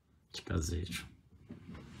kikazi ekyo.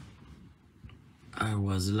 I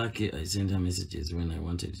was lucky I sent her messages when I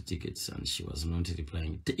wanted tickets and she was not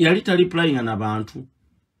replying. Yali ta replying n'abantu.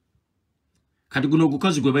 Kati guno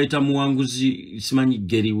gukazi gwe bayita muwanguzi simanyi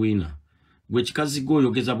Gary Winner. Gwe kikazi go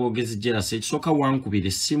yogeza bogezi jera se soka wankubira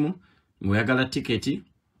essimu ngoyagala tiketi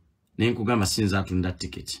nenkugamba sinza atunda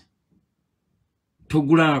tiketi.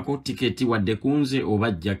 Togulako tiketi wadde kunze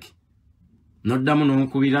oba jjaki. Noddamu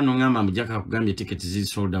n'onkubira n'ongamba mujjaka kugambye tiketi zi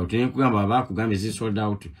sold out. Nenkugamba abakugambye zi sold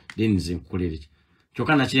out then nze nkukolere.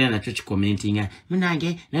 Kyokka nakirina nakyo kikomentinga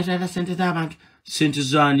munange natwala sente z'abantu sente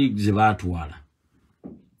zaani ze baatwala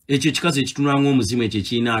ekyo kikazi ekitunula ng'omuzimu ekyo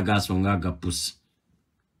kirina agaaso ng'agapusi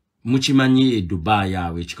mukimanyi e Dubai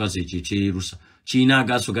awo ekikazi ekyo ekyerusa kirina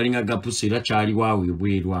agaaso galinga agapusi era kyaliwo awo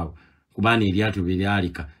ebweru awo kubaana eryato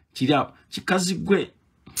beryalika kikazi gwe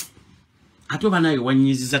ate oba naye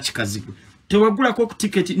wanyiiziza kikazi gwe tewagulako ku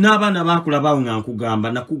tiketi n'abaana baakulabaawo nga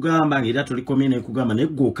nkugamba nakugamba ng'eryato likomye nekugamba naye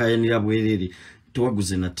gwe okayanira bwerere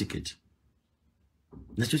tewaguze na tiketi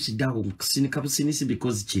nakyo kiddawo nkusinika businisi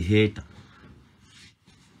because kiheeta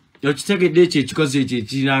okitegedde ekyo ekikazi ekyo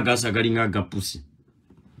ekirina agaasa galinga agapusi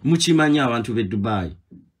mukimanyi abantu b'e Dubai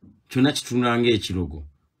kyonna kitunula ng'ekirogo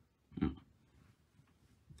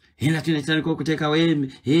era tunetaliko okuteekawo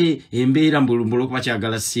embeera mbulumbulu okuba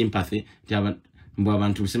kyagala sympathy mbu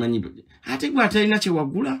abantu simanyi ate gwe atalina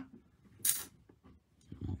kyewagula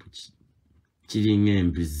kiringa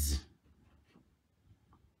embizi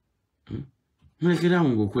mulekerawo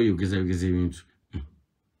ng'okweyogeza ebintu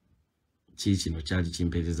kiri kino kyali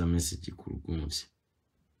kimpeereza message ku lugunzi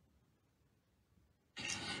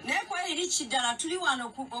naye kweri kiddala tuli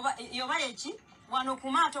wano yoba eki wano ku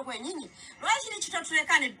maato kwenyini lwaki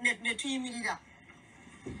kitotuleka ne tuyimirira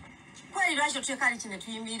kweri lwaki totuleka ne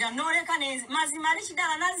tuyimirira n'oleka mazima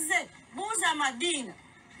likiddala nazze buuza Madiina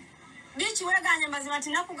likiweganye mazima nti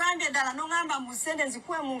nakugambye ddala n'ongamba mu ssente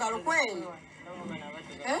nzikuwe mu ngalo kweri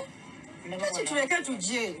lwaki tuleke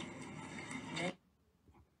tujje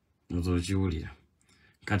nzokiwulira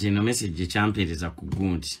kati eno message ekyampeereza ku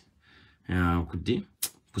gundi kudi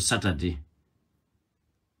ku Saturday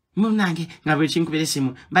munange nga bwe kinkubira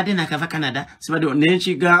essimu mbadde nakava Canada sibadde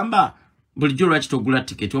nekigamba bulijjo lwaki togula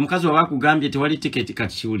tiketi omukazi waba akugambye tewali tiketi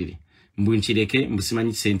kati kiwulire mbu nkireke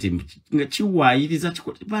mbusimanyi sente nga kiwaayiriza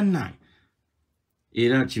kikote bannange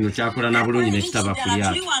era kino kyakola na bulungi nekitaba ku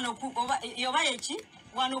lyato yoba eki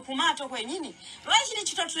wano ku maato kwenyini lwaki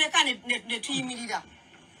kitotuleka ne tuyimirira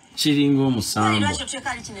kiringa omusambo lwaki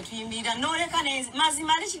totuleka ne tuyimirira n'oleka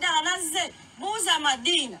mazima likiddala nazze buuza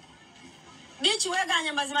Madiina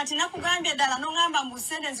likiweganye mazima nti nakugambye ddala n'ongamba mu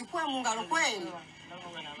ssente nzikuwe mu ngalo kweri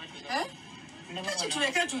lwaki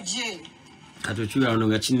tuleke tujje kati okiwulira wano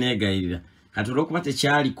nga kineegayirira kati olw'okuba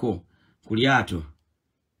tekyaliko ku lyato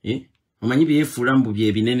omanyi byefuula mbu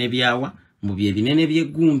bye binene byawa mbu bye binene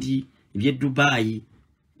by'eggundi eby'e Dubai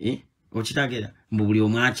okitagera mbu buli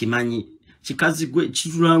omu akimanyi kikazi gwe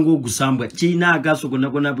kitulanga ogusambwa kirina agaaso gonna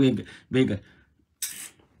gonna bwega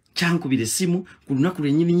kyankubira essimu ku lunaku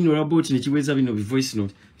lwennyini olwa booti ne kiweza bino bi voice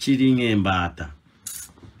note kiringa embaata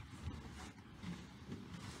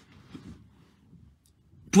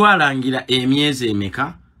twalangira emyezi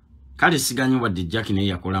emeka kale siganyi wadde Jackie naye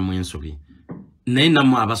yakolamu ensobi naye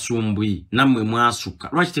nammwe abasumbwi nammwe mwasuka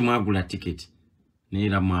lwaki temwagula tiketi naye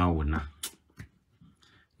era mwawona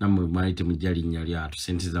nammwe mwali temujja linnya lyato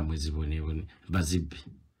sente zammwe ziboneebone bazibbe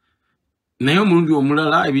naye omulundi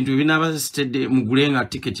omulala ebintu binaba stede mugulenga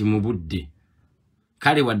ticket mu budde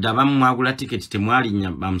kale wadde abamu mwagula ticket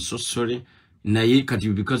temwalinya bamusosole naye kati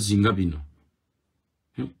bikazinga bino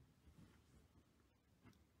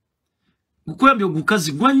gukwambye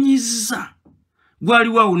ogukazi gwanyiza gwali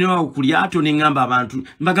wawo ne wawo kuli ato ne ngamba abantu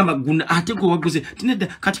mbagamba guna ate go waguze tinedda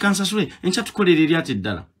kati kansasule encha tukolere eri ate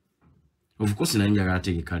ddala of course na njagala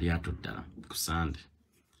tegeka ali ato ddala kusande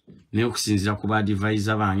ne okusinzira ku ba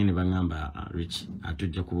advisor bange ne bangamba Richie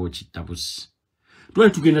atujja kuba okitabusi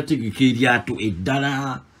twali tugenda tegeka eri ato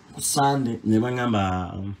eddala kusande ne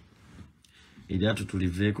bangamba eri ato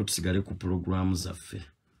tuliveeko tusigale ku programu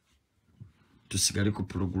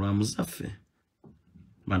zaffe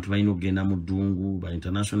bantu balina okugenda mu ddungu ba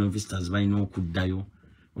international visitors balina okuddayo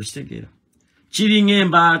okitegeera kiringa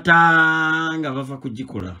embaata nga bava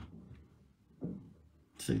kugikola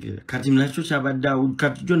kitegeera kati nakyo kyabaddeawo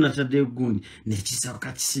kati jonna tadde gundi nekisa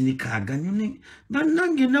kati sinikaaganyo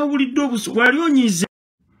bannange nawulidde obusu wali onyize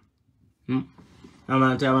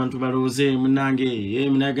abantu balowooze munange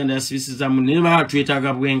munagenda yasibisiza munne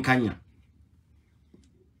batwetaaga bwenkanya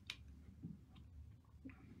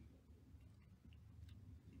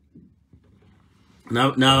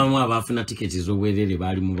n'abamu abafuna tiketi z'obwerere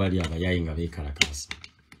baali mu bali abayaye nga beekalakasa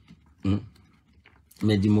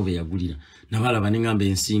medimu be yagulira nabalaba neŋŋamba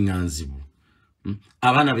ensinga nzibu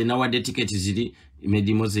abaana be nawadde tiketi ziri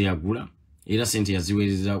medimu ze yagula era sente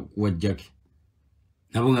yaziweereza kuwajjake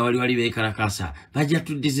nabo nga bali beekalakasa bajja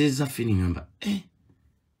tuddiza ezaffe neŋŋamba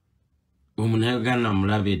omunayagana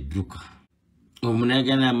mulaba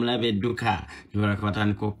edduka nebalaka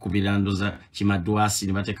batandika okukubira ndoza kimadwasi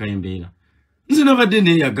ne bateekayo embeera nze nabadde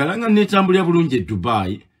neeyagala nga neetambulira bulungi e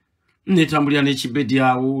Dubai netambulira n'ekibedi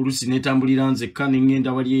awo olusi netambulira nzekka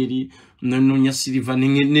neŋŋenda wali eri nenonya siliva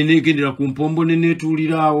nenegendera ku mpombo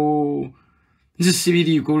nenetuuliraawo nze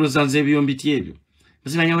sibiriiko olowooza nze ebyombi tyebyo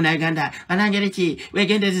nzimanyawo nayaganda banange Richie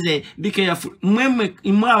wegendezize bikeyafu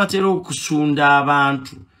mmwe abatera okusunda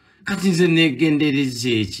abantu kati nze negendereza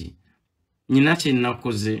eki nyina kye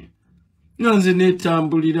nakoze nze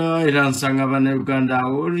netambulira era nsanga bannayuganda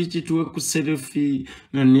awo Richie tuwe ku selfie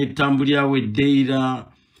nga netambulirawo eddeira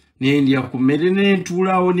nendya ku mmere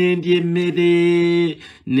nentuulaawo nendya emmere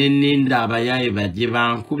nenenda abayaye bajje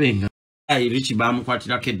bankube nga Richie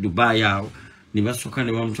bamukwatirako e Dubai awo ne basooka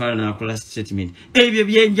ne bamutwala n'akola statement ebyo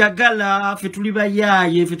byenjagala ffe tuli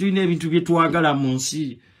bayaaye ffe tulina ebintu bye twagala mu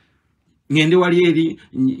nsi ngende wali eri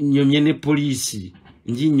nnyonye ne poliisi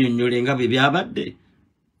nginnyonnyole nga bwe byabadde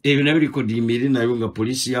ebyo nabyo likodimire nayo nga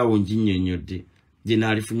poliisi yawo nginnyonnyodde gye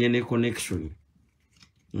naalifunye ne connection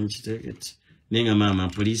nkitegeti nenga mama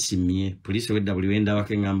poliisi mye poliisi wedda buli wenda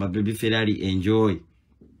wake ngamba baby Ferrari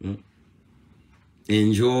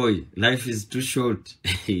enjoy life is too short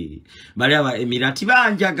bali aba Emirati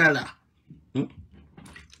banjagala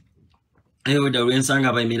wedda wensanga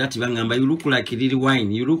aba Emirati bangamba you look like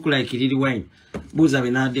lily wine buuza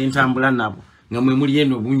benadde ntambula nabo nga mwe muli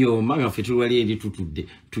eno bunyooma nga ffe tuli wali eri tutudde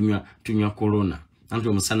tunywa corona anti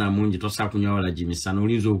omusana mungi tosobola kunywa wala gimisana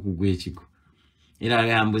olinza okugwa ekigo era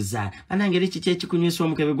agambuza anange Richie kye kikunywesa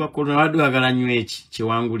omukebe gwa corona wabadde oyagala nywa eki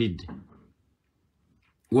kyewangulidde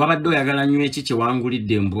wabadde oyagala nywa eki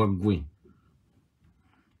kyewangulidde embwa ggwe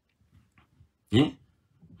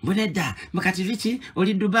mbonedda makati Richie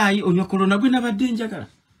oli Dubai onywa corona gwe nabadde njagala.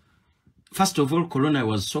 First of all, corona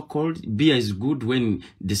was so cold. Beer is good when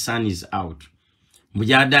the sun is out.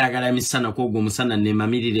 Mujada yagala misana kogo musana ne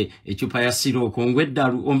mamirire echupa ya siro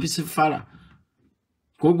kongweddalu ompise fala.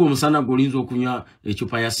 Kogo musana golinzo okunywa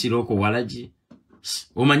echupa ya siro ko walaji.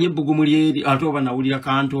 Omanye bugu mulieri atoba na ulira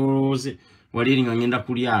kantoroze walieri ngenda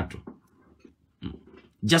kuliato.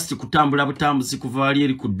 Just kutambula butambuzi kuva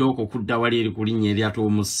walieri kudoko kudda walieri kulinyeri ato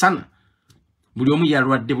musana. Buli omu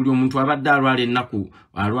yalwadde buli omuntu abadde alwala ennaku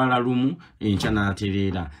alwala lumu enchana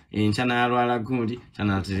aterera enchana alwala gundi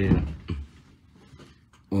chana aterera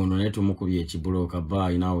ono neto mukubye ekibuloka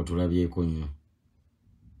bayi nawo tulabyeko nnyo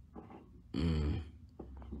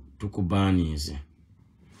tukubanize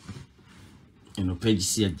eno page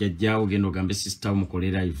si yajjajjawo gendo gambe sister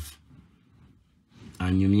mukole live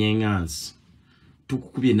anyumye ngansi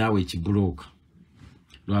tukukubye nawe ekibuloka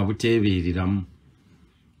lwabutebereramu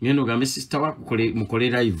ngendo gambe sister wako mukole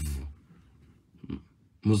live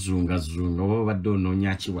muzunga oba badde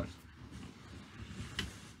onoonya kiwala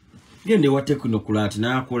gende wa teknokulati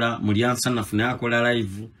nakola mulyansanafu nakola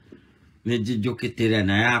live nejjoketera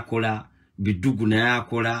nayakola bidugu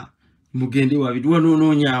nayakola mugende wabiduwa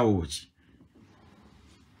nonoonyawo ki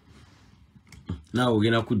nawe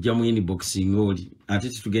ogenda kujja mu inboxing oli ate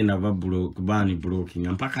tugenda kubani blocking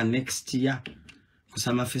mpaka next year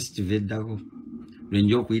kusama festival eddako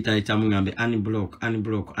Lwenjo kuyita itamu ngambe unblock,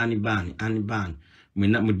 unban.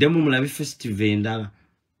 Mudemu mulabi festival endala.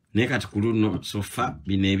 Ne kati kuluno sofa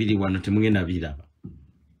bine ebiri wano temugenda biraba.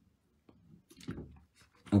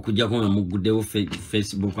 Okujja ko nga muguddewo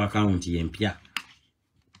Facebook account yempya.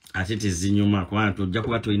 Ate tezinyuma kubanga tojja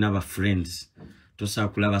kuba tolina aba friends.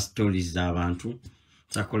 Tosobola kulaba stories z'abantu.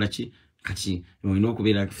 Sakola ki kati olina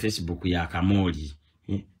okubeera Facebook ya kamooli.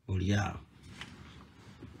 Oli awo.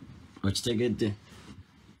 Okitegedde?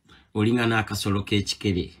 Olinga n'akasolo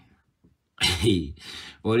k'ekikere.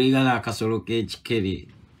 Olinga n'akasolo k'ekikere.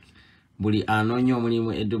 Buli anoonya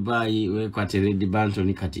omulimu e Dubai weekwate Red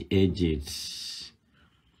Banton kati agent.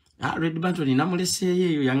 Red Banton namuleseeyo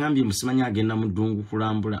eyo yangambye musimanyi agenda mu ddungu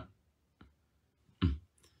kulambula.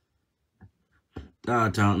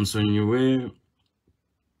 Taata nsonyiwe.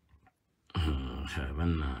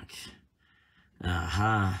 Bannange.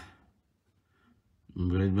 Aha.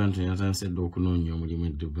 Red Banton yatandise okunoonya omulimu e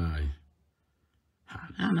Dubai.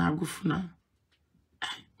 Naagufuna.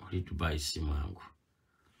 Oli Dubai si mwangu.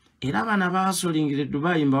 Era abaana baasolingire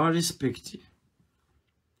Dubai mbawa respect.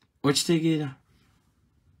 Okitegeera?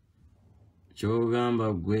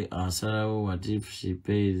 Kyogamba gwe asalawo what if she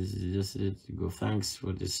pays just let go thanks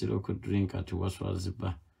for the siroko drink at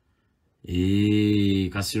Waswaziba.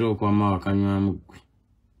 Kasiroko ama wakanywamu gwe.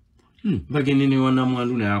 Bagende ne wana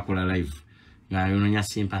mwandu na yakola live. Nga yononya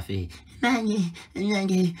sympathy.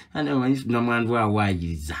 Nange na mwandu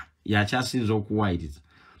awayiriza. Yakyasinza okuwayiriza.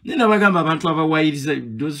 Nina bagamba abantu abawayiriza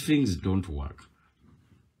those things don't work.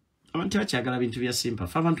 Abantu bakyagala bintu bya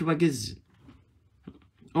sympathy. Abantu bagezi.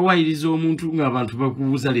 Owayiriza omuntu nga abantu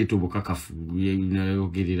bakubuuza leeta obukakafu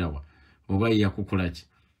nayogererawa. Oba yakukola ki?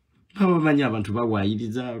 Babamanyi abantu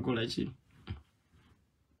bawayiriza akola ki?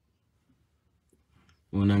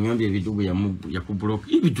 Onangambye ebidugu yakublock.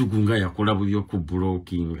 Ebidugu nga yakola bubyo ku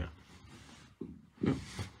blockinga.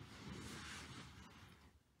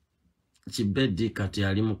 Kibedi kati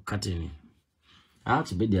ali mu kateni.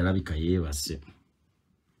 Kibedi alabika yeebase.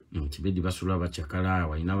 Kibedi basula bachakala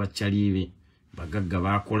walina bachalibe. Bagagga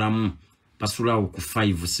bakolamu basulawo ku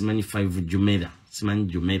 5 simanyi 5 Jumera simanyi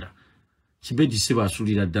Jumera. Kibedi se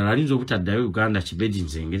basulira ddala alinza obutaddayo Uganda Kibedi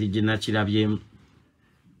nze engeri gye nakirabyemu.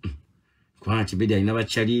 Kwa Kibedi alina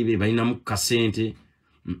bachalibe balina mu kasente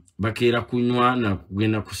bakeera kunywa na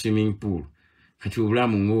kugenda ku swimming pool. Kati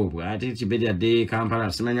obulamu ng'obwo ate Kibedi adde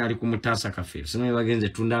Kampala simanyi ali ku Mutasa Cafe simanyi bagenze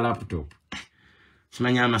tunda laptop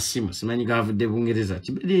simanyi amasimu simanyi gavudde Bungereza.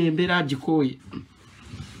 Kibedi embeera agikooye.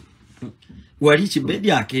 Wali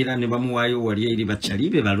Kibedi akeera ne bamuwaayo wali eri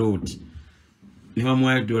bachalibe baloti. Ne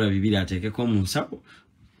bamuwaayo $200 ateekeko mu nsawo.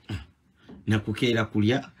 Na kukeera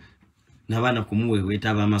kulya n'abaana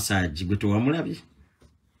kumuweweeta abamasaagi gwe tewamulabye.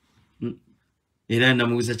 Era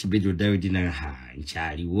namubuuza Kibedi oddayo dina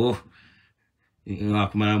nkyaliwo.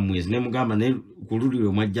 Wakumala mwezi ne mugamba ne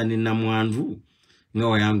kululiro mwajja ne namwandu nga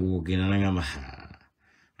wayangu ogenda nangamba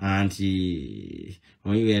anti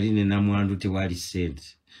oyo yali ne namwandu tewali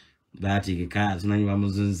sente. Bati ka simanyi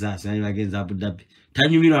bamuzunza simanyi bagenza Abu Dhabi.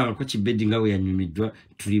 Tanyumirwa ko Kibedi nga we yanyumiddwa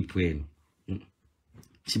trip eno.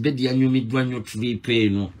 Kibedi yanyumiddwa nnyo trip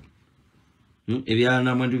eno. Ebyala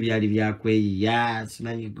namwandu byali byakweya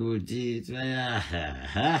simanyi gudi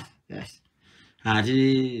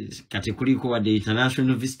ati kati kuliko wadde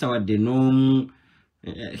international visitor wadde nomu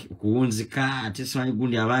kuwunzika ati simanyi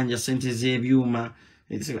gundi abanja sente z'ebyuma.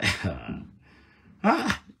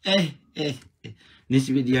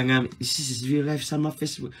 Kibedi yangambe this is real life summer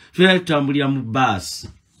festival. Feel tambulira mu bus.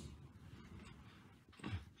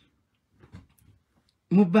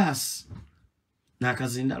 Mu bus.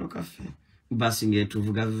 Nakazindalo kafe. Bus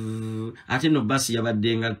ngetuvuga ate no bus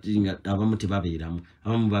yabadde nga abamu tebabeeramu.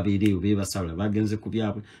 Abamu babeereyo bebasala bagenze ku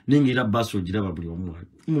byabwe. Ningira bus ogiraba buli omu.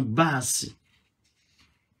 Mu bus.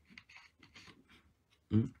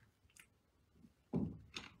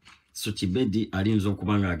 So Kibedi alinza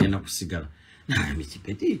okubanga agenda kusigala. Nami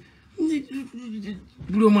Kibedi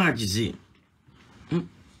buli omu agize.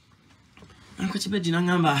 Anko Kibedi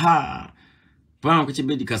nangamba Panko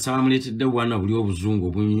Kibedi kasaba muletedde wana buli obuzungu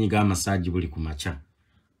obunyiga amasaji buli kumacha.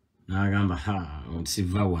 Nagamba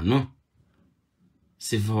siva wano.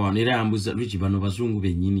 Siva wano era ambuza Richie bano bazungu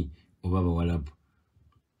benyini oba bawalabu.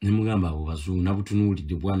 Ne mugamba abo bazungu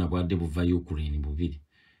nabutunulidde bwana bwadde buva Ukraine bubiri.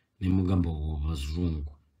 Ne mugamba abo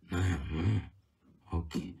bazungu.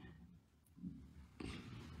 Okay.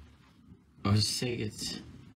 I say it.